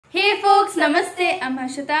Hey folks, Namaste. I'm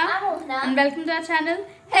Harshita. I'm Mohna. And welcome to our channel,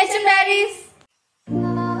 HMdiaries.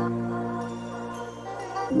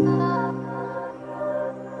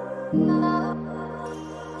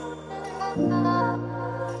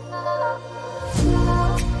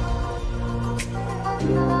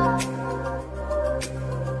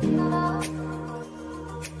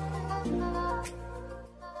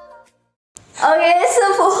 Okay,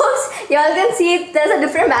 so folks, you all can see there's a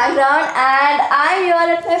different background, and I'm here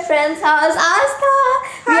at my friend's house, Asta.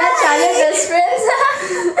 We are channel best friends.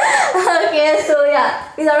 Okay, so yeah,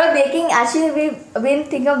 we thought of baking. Actually, we've been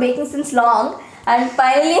thinking of baking since long, and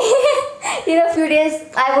finally, in a few days,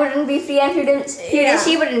 I wouldn't be free, and few days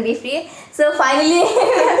she wouldn't be free. So finally,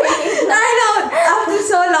 I know. After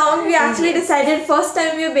so long, we actually decided first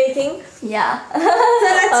time we are baking. Yeah.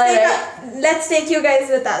 So let's take you guys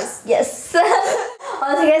with us. Yes.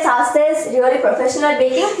 Also guys, Asta is really professional at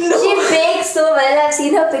baking. No. She bakes so well. I've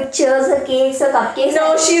seen her pictures, her cakes, her cupcakes.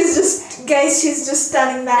 No, she's just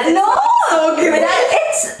stunning that. No! So good.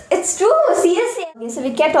 It's true, seriously. Okay, so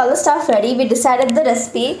we kept all the stuff ready. We decided the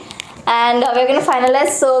recipe and we're going to finalize.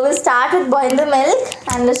 So we'll start with boiling the milk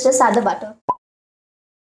and let's just add the butter.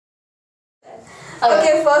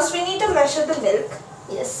 Okay, first we need to measure the milk.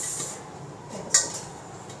 Yes.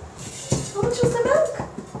 How much was the milk?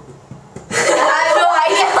 I have no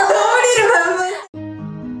idea. Nobody remembers.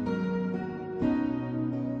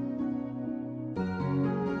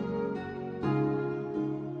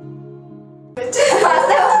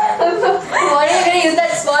 What are you going to use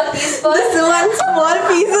that small piece for? This one small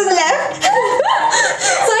piece is left.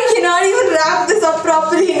 So I cannot even wrap this up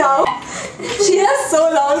properly now. She has so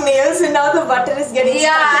long nails and now the butter is getting stuck in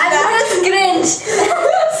and that. this cringe.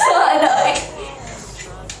 So annoying.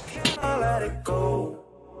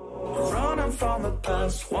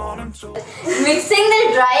 Mixing the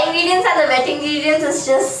dry ingredients and the wet ingredients is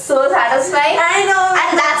just so satisfying. I know.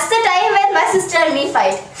 And that's the time when my sister and me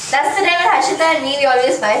fight. That's the time when Harshita and me, we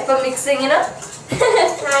always fight for mixing, you know.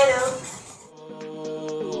 I know.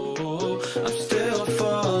 I'm still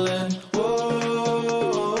falling,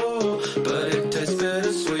 whoa, but it tastes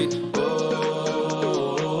bittersweet,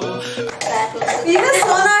 whoa. We were so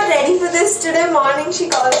not ready for this. Today morning she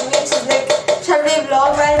called me and she's like, shall we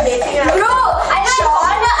vlog while baking? Bro, I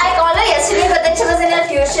called her yesterday, but then she was in her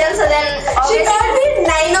tuition, so then She called me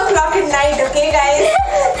at 9 o'clock at night, okay guys?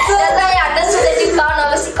 So that's why I understood that you can't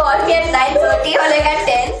obviously call me at 9:30 or like at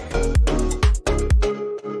 10.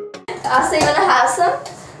 Asa, you wanna have some?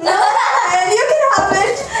 No, you can have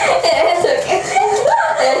it. It's okay.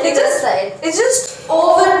 It's just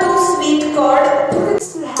over too sweet, God. You can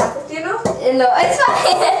still have it, you know? No, it's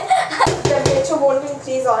fine. Temperature won't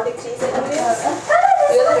increase or decrease anyways.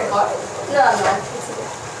 You're recording. No, I'm not. It's okay.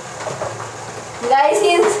 Guys,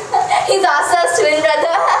 he's Asa's twin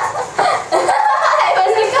brother. I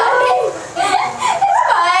was recording. It's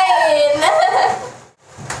fine.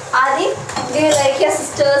 Adi, do you like your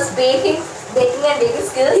sister's baking and baking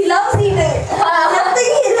skills? He loves eating.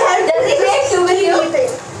 Nothing he'll help. Does he bake too with you?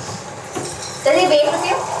 Eating. Does he bake with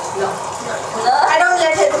you? No. No? I don't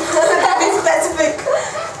let him. To be specific.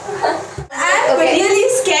 I'm really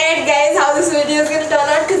scared, guys, how this video is going to turn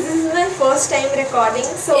out because this is my first time recording.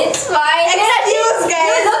 So It's fine. Excuse,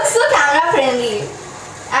 guys. You look so camera friendly.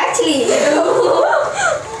 Actually, you do.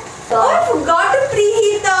 So, I forgot to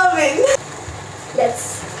preheat the oven.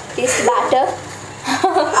 let's taste the batter.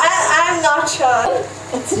 I'm not sure.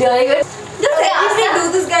 It's really good. Just Okay, everything Asa,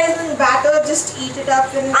 do this, guys, in batter, just eat it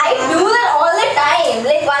up. And I do that all the time.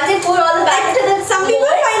 Like once I pour all the batter to the Some people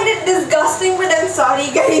find it disgusting, but I'm sorry,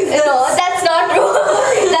 guys. No, that's not true.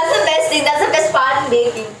 That's the best thing. That's the best part in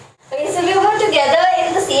baking. Okay, so we were together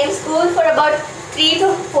in the same school for about 3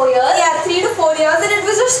 to 4 years. Yeah, 3 to 4 years, and it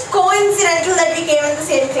was just coincidental that we came in the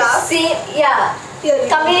same class. Same, yeah. Really.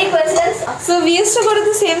 Complete coincidence. So we used to go to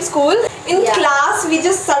the same school. In Yeah. class, we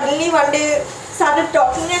just suddenly one day started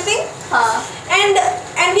talking, I think,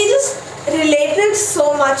 and we just related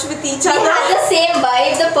so much with each We other. had the same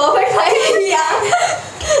vibe, the perfect vibe.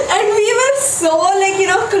 Yeah, and we were so like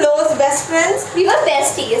close best friends. We were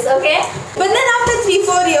besties, okay? But then after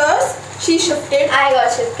 3-4 years, she shifted. I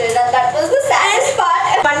got shifted, and that was the saddest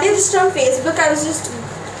part. One day, just on Facebook, I was just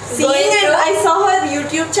seeing, Going and through? I saw her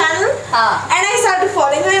YouTube channel, and I started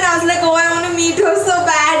following her, and I was like, oh, I want to meet her so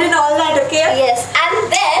bad and all that. Okay. Yes, and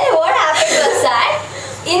then what happened was that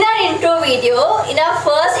in our intro video, in our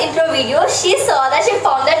first intro video, she saw that she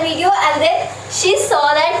found that video, and then she saw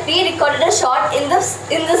that we recorded a shot in this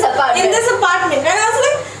apartment. In this apartment, and I was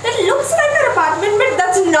like, that looks like her apartment, but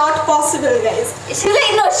that's not possible, guys. She was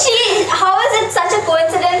like, no, how is it such a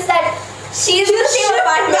coincidence that she's in the same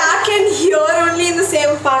apartment? Back and here only in the same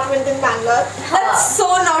apartment. Bangalore. That's so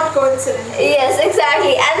not coincidence. Yes,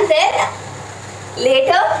 exactly. And then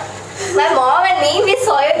later, my mom and me, we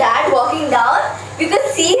saw your dad walking down. We could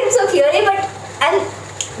see him so clearly, and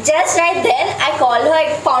just right then, I called her.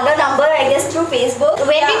 I found her number, I guess, through Facebook.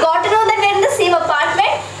 When we got to know that we're in the same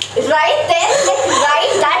apartment, right then, like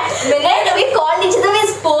right that minute, we called each other, we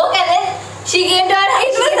spoke, and then she came to our house.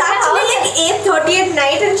 It was actually like 8:30 at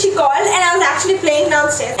night and she called and I was actually playing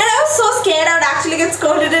downstairs. And I was so scared I would actually get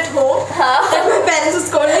scolded at home. Like my parents would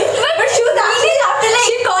scold me. But she was actually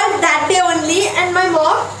she called that day only, and my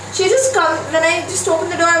mom, she just come when I just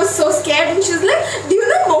opened the door. I was so scared and she was like, "Do you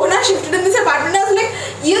know Mohana shifted in this apartment?" I was like,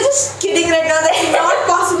 "You're just kidding right now. That's not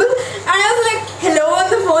possible." And I was like, "Hello" on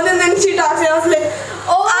the phone, and then she talks and I was like,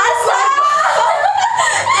 "Oh, I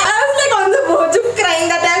was like on the verge of crying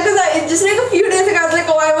that time because just like a few days ago I was like,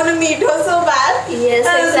 "Oh, I want to meet her so bad." Yes,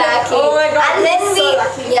 and exactly. Like, oh my god. And then so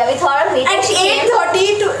lucky. we thought of meeting. At 8:30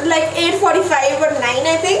 to like 8:45 or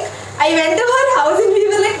 9, I think, I went to her house and we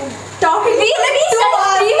were like talking. We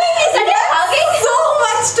started hugging. So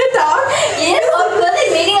much to talk. Yes, of course.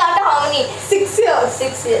 Like meeting after how many? 6 years.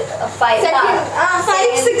 6 years. 5.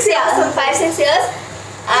 6 years. 5-6 years.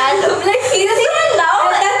 And like seriously, and now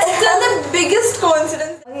That's still the biggest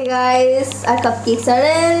coincidence. Okay, guys, our cupcakes are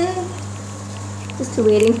in. Just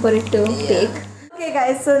waiting for it to bake. Okay,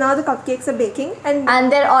 guys. So now the cupcakes are baking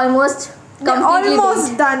And they're almost they're completely almost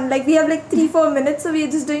baked. done. Like we have like 3-4 minutes, so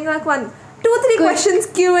we're just doing like 2-3 questions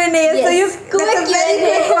Q&A. Yes. So you that's a very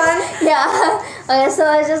quick one. Yeah. Okay, so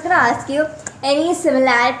I was just gonna ask you any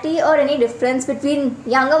similarity or any difference between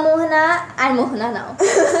younger Mohana and Mohana now.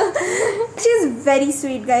 She's very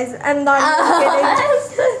sweet, guys. I'm not even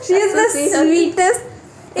kidding. She is the sweetest.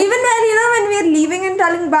 Even when we are leaving and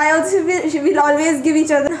telling bye, also we'll always give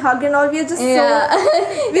each other a hug and all. We are just so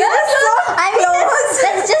I mean,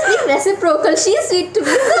 let's just be reciprocal. She's sweet to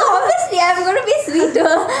me, so obviously I'm gonna be sweet to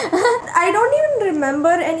her. I don't even remember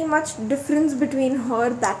any much difference between her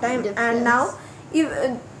that time and now.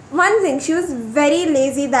 One thing, she was very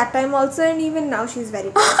lazy that time also, and even now she's very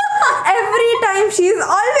lazy. Every time she's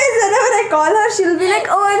always, whenever I call her, she'll be like,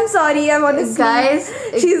 "Oh, I'm sorry, I want to sleep." Guys,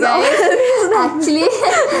 always actually,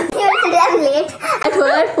 today I'm late. I told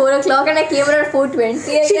her at 4 o'clock and I came around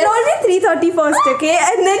 4:20. She told me 3:30 first, okay?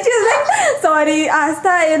 And then she was like, "Sorry,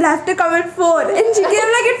 Asta, you'll have to come at 4." And she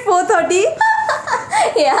came like at 4:30.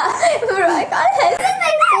 Yeah, bro, I can't help it.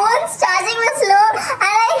 My phone's charging was slow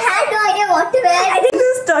and I had no idea what to wear. I think this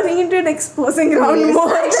is turning into an exposing round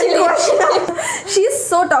more. Actually. She's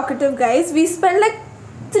so talkative, guys. We spend like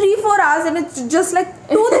 3-4 hours and it's just like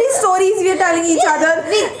 2-3 stories we are telling each other.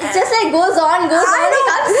 It just like goes on, we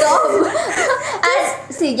can't stop. And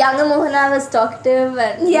see, younger Mohana was talkative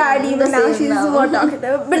and and even now she's more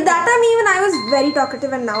talkative. But that time even I was very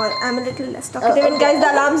talkative and now I'm a little less talkative. And guys, the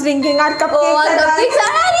alarm's ringing, our cupcakes our cupcakes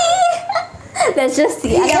are ready. Let's just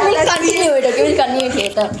see. Yeah, We'll let's continue it, okay? We'll continue it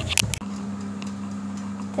later.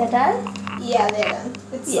 They're done? Yeah, they're done.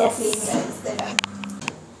 It's Yes. so clean, guys. They're done.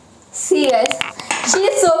 See guys, she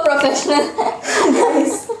is so professional.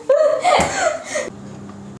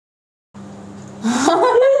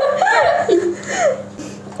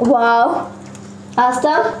 Wow.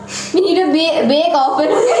 Asta, we need to bake often.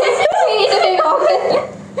 We need to bake often.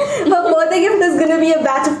 Her birthday gift is gonna be a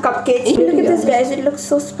batch of cupcakes. Look at this, guys. It looks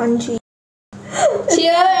so spongy.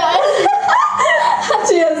 Cheers.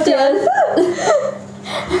 Cheers. Cheers.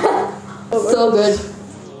 So good.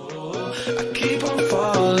 I keep on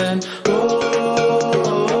falling.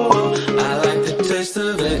 Oh, I like the taste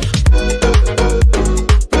of it.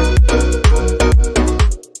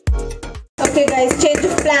 Okay, guys, change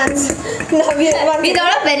of plans. Now We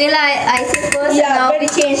thought of vanilla icing first, Yeah, and now but- we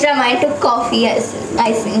changed our mind to coffee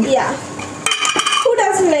icing. Yeah. Who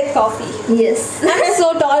doesn't like coffee? Yes. I'm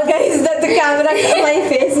so tall, guys, that the camera, my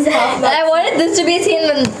face is half I wanted this to be seen,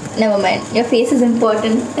 but never mind. Your face is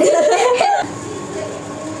important. It's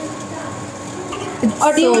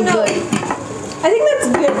Or do you so know? good. I think that's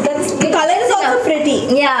good. The color is also pretty.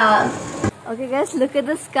 Yeah. Okay, guys, look at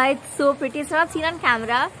the sky. It's so pretty. It's not seen on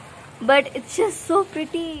camera, but it's just so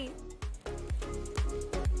pretty.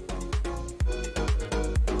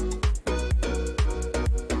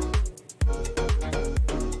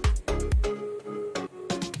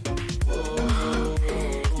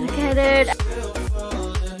 Look at it.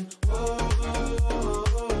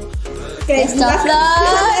 Okay, Stop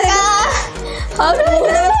How do I do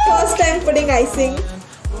it? first time putting icing.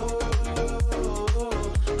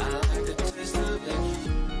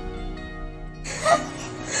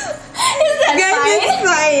 Guys, it's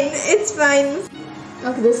fine. It's fine.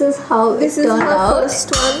 Okay, this is how This it is turned her out.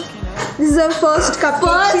 first one. This is her first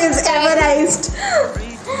cupcake she has First time. ever iced.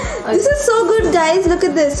 This is so good, guys. Look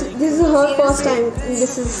at this. This is her first time.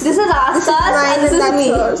 This is Aska's mine and this and is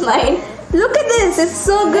me. that's hers. Mine. Look at this. It's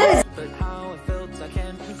so good. But how it felt, I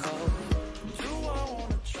can't recall. Do I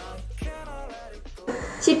wanna try? Can I let it go?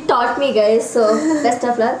 She taught me, guys. So best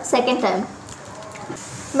of luck. Second time.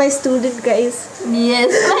 My student, guys.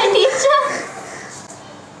 Yes, my teacher.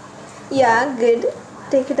 Yeah, good.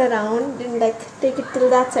 Take it around and like take it till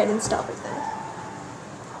that side and stop it then.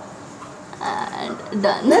 And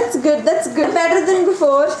done. That's good. That's good. Better than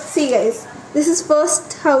before. See, guys. This is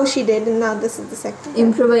first how she did, and now this is the second.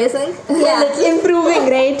 Improvising. Yeah, improving,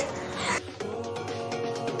 right?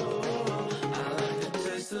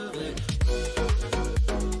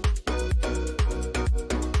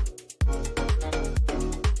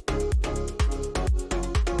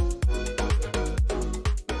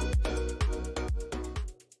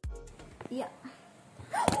 Yeah.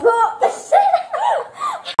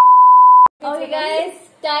 Okay, guys.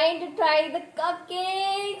 Time to try the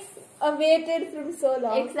cupcakes. Awaited from so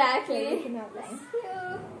long. Exactly. Okay, you can have this. Thank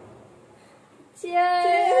you. Cheers.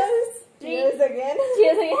 Cheers. Three. Cheers again.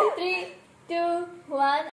 Cheers again. 3, 2,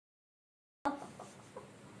 1.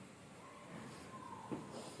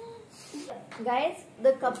 Guys,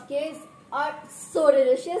 the cupcakes are so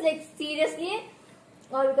delicious. Like seriously,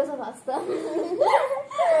 all because of pasta.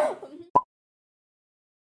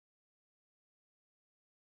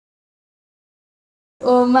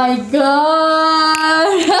 Oh my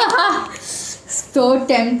god! So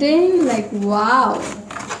tempting. Like wow.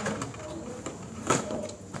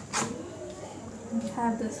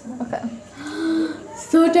 Have this one. Okay.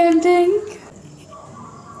 So tempting.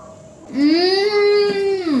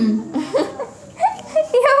 Mmm.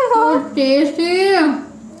 So tasty.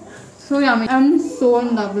 So yummy. I'm so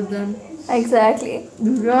in love with them. Exactly.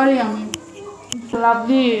 Really yummy.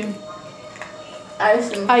 Lovely.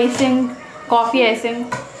 Icing. Coffee icing.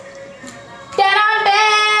 10 on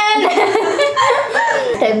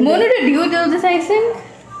 10! Monu, did you do this icing?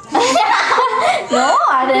 No,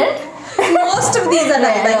 I didn't. Most of these are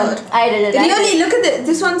like that. I did it. Really, look at this.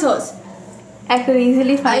 This one's hers. I could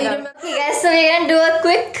easily find out. remember- Okay guys, so we're gonna do a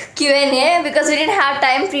quick Q&A because we didn't have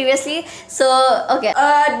time previously. So, okay.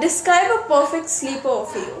 Describe a perfect sleepover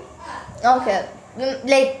for you. Okay.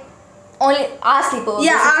 Like, only our sleepover.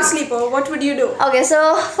 Yeah, basically. our sleepover. What would you do? Okay, so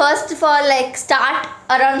first of all, like start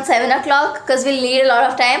around 7 o'clock because we'll need a lot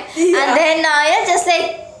of time. Yeah. And then, yeah, just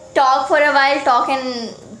like talk for a while, talk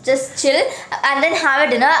and just chill. And then have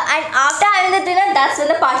a dinner. And after having the dinner, that's when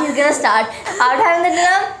the party is gonna start. After having the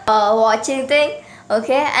dinner, watching thing.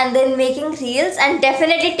 Okay, and then making reels and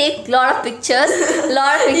definitely take lot of pictures.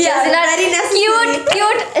 Lot of pictures Yeah, in our very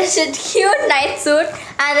necessary. cute night suit.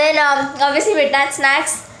 And then obviously midnight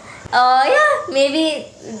snacks. Yeah, maybe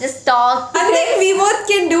just talk. I think we both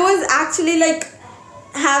can do is actually like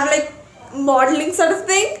have like modeling sort of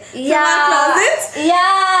thing from our closets.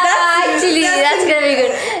 Yeah, That's gonna be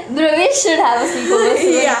good. Bro, we should have a sleepover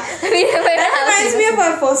soon. Yeah. We never That have a reminds me sleepover. of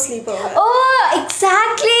our first sleepover. Oh,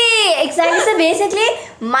 exactly. So basically,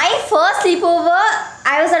 my first sleepover,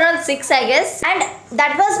 I was around 6, I guess, and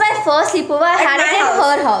that was my first sleepover. I had my it in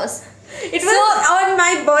house. her house. It was on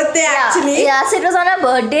my birthday actually. Yeah, so it was on her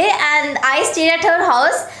birthday, and I stayed at her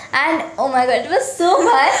house, and oh my god, it was so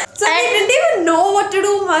fun. So we didn't even know what to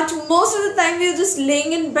do much. Most of the time we were just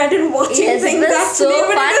laying in bed and watching Yes, it things was actually. so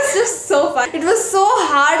But fun. it was just so fun. It was so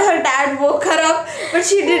hard. Her dad woke her up, but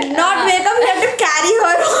she did not wake up. We had to carry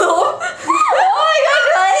her home. Oh my god,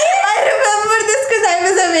 really? I remember this because I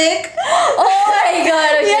was awake. Oh my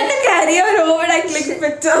god, We okay. had to carry her home and I clicked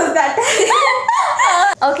pictures that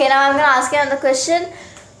time. Okay, now I'm gonna ask you another question.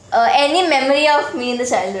 Any memory of me in the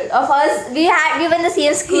childhood? Of us, we were in the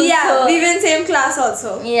same school. Yeah, so we were in same class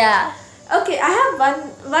also. yeah. Okay, I have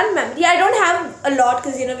one memory. I don't have a lot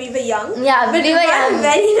because we were young. Yeah, but we were one young.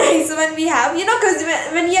 very nice one we have. Because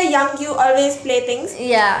when you're young, you always play things.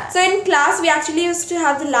 Yeah. So in class, we actually used to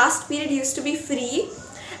have the last period used to be free,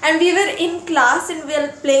 and we were in class and we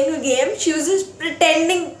were playing a game. She was just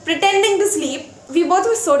pretending to sleep. We both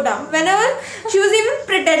were so dumb. Whenever she was even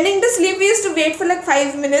pretending to sleep, we used to wait for like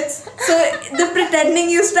 5 minutes. So the pretending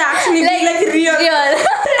used to actually be like real.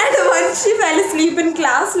 And once she fell asleep in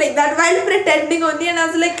class like that while pretending only, and I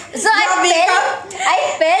was like, So "Yeah, wake up." I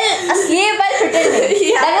fell asleep while pretending.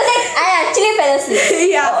 Yeah. That was like I actually fell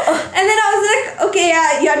asleep. Yeah. And then I was like, okay,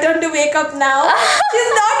 yeah, your turn to wake up now.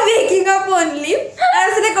 She's not waking up only. And I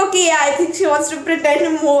was like, okay, yeah, I think she wants to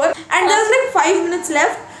pretend more. And there was like 5 minutes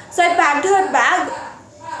left. So I packed her bag.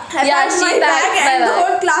 I packed my bag and the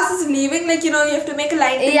whole class is leaving. Like, you have to make a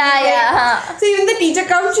line. So even the teacher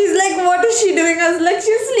comes, she's like, what is she doing? I was like,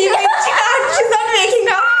 she's sleeping. She's not waking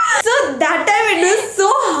up. So that time it was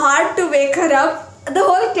so hard her up. The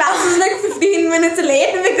whole class was like 15 minutes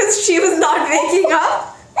late because she was not waking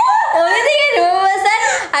up. The only thing I remember was that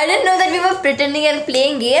I didn't know that we were pretending and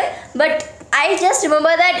playing game, but I just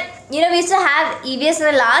remember that, we used to have EVS in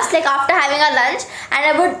the last, like after having our lunch, and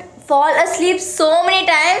I would fall asleep so many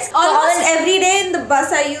times. Almost every day in the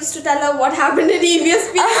bus, I used to tell her what happened in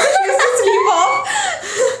EVS period. She used to sleep off.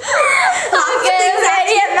 Okay,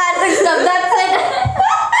 very embarrassing stuff. That's it.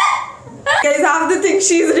 Guys, half the things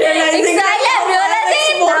she's realizing. Exactly, I'm realizing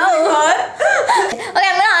it now. Okay,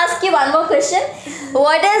 I'm gonna ask you one more question.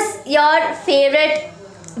 What is your favorite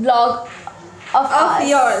vlog of ours?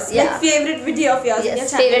 Yours? Yeah. Like favorite video of yours in your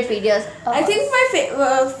Yes, channel? favorite videos. Of I think my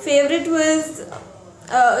favorite was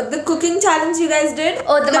the cooking challenge you guys did.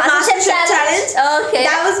 Oh, the MasterChef challenge. Okay.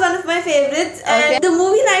 That was one of my favorites. Okay. And the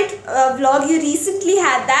movie night vlog you recently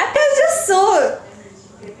had, that was just so,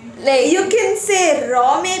 like, you can say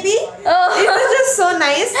raw maybe. Oh. It was just so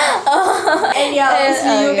nice. And yeah,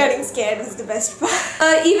 obviously you Okay. getting scared was the best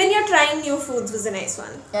part. Even you're trying new foods was a nice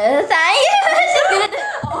one. Thank you.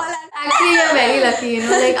 Actually, you're very lucky,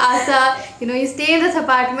 like Asa, you stay in this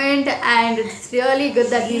apartment and it's really good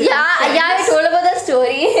that we Yeah, we told about the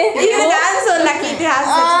story. Even I'm so lucky to have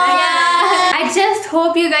such nice friends. I just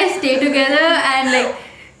hope you guys stay together and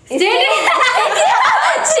stay together.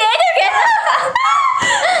 Stay together.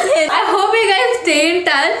 I hope you guys stay in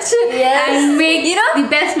touch and make the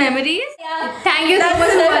best memories. Yeah. Thank you so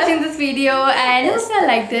much for watching this video, and I hope you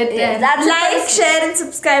liked it. Yes, and that's Like, share and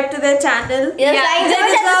subscribe to their channel. Yes, Yeah. thank you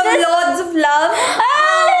They so much. deserve loads of love.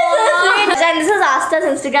 And this is Asta's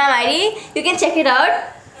Instagram ID. You can check it out.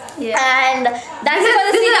 Yeah. And that's it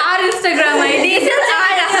for This is our Instagram ID. This is our